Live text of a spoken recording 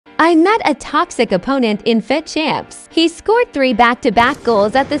I met a toxic opponent in FUT Champs. He scored 3 back-to-back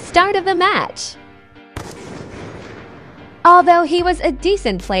goals at the start of the match. Although he was a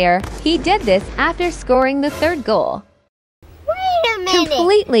decent player, he did this after scoring the 3rd goal. Wait a minute!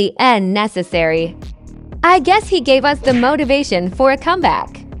 Completely unnecessary. I guess he gave us the motivation for a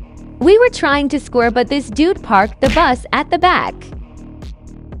comeback. We were trying to score, but this dude parked the bus at the back.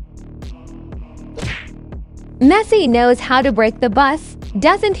 Messi knows how to break the bus,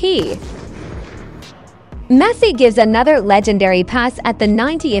 doesn't he? Messi gives another legendary pass at the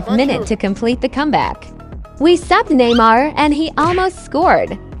 90th minute to complete the comeback. We subbed Neymar and he almost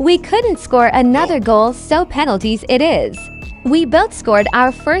scored. We couldn't score another goal, so penalties it is. We both scored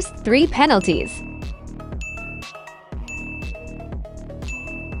our first 3 penalties.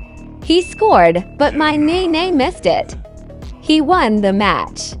 He scored, but my Nene missed it. He won the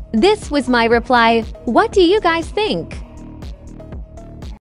match. This was my reply. What do you guys think?